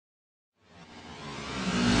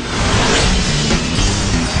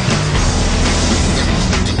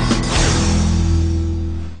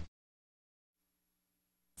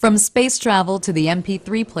From space travel to the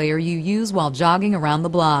MP3 player you use while jogging around the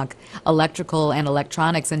block, electrical and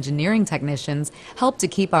electronics engineering technicians help to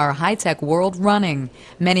keep our high-tech world running.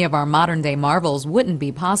 Many of our modern-day marvels wouldn't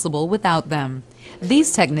be possible without them.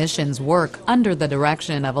 These technicians work under the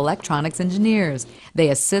direction of electronics engineers. They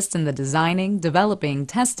assist in the designing, developing,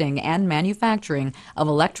 testing, and manufacturing of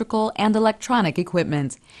electrical and electronic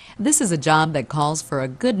equipment. This is a job that calls for a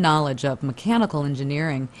good knowledge of mechanical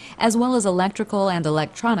engineering, as well as electrical and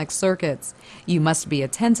electronic circuits. You must be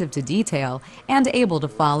attentive to detail and able to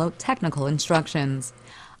follow technical instructions.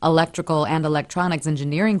 Electrical and electronics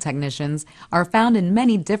engineering technicians are found in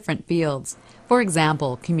many different fields. For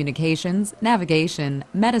example, communications, navigation,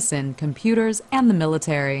 medicine, computers, and the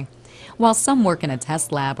military. While some work in a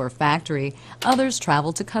test lab or factory, others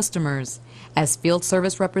travel to customers. As field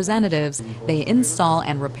service representatives, they install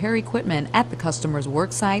and repair equipment at the customer's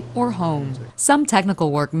worksite or home. Some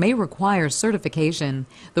technical work may require certification.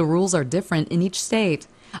 The rules are different in each state.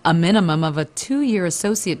 A minimum of a 2-year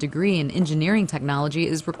associate degree in engineering technology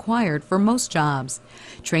is required for most jobs.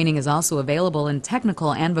 Training is also available in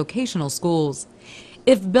technical and vocational schools.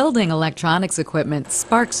 If building electronics equipment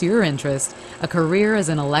sparks your interest, a career as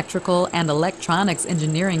an electrical and electronics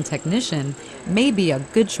engineering technician may be a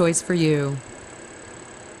good choice for you.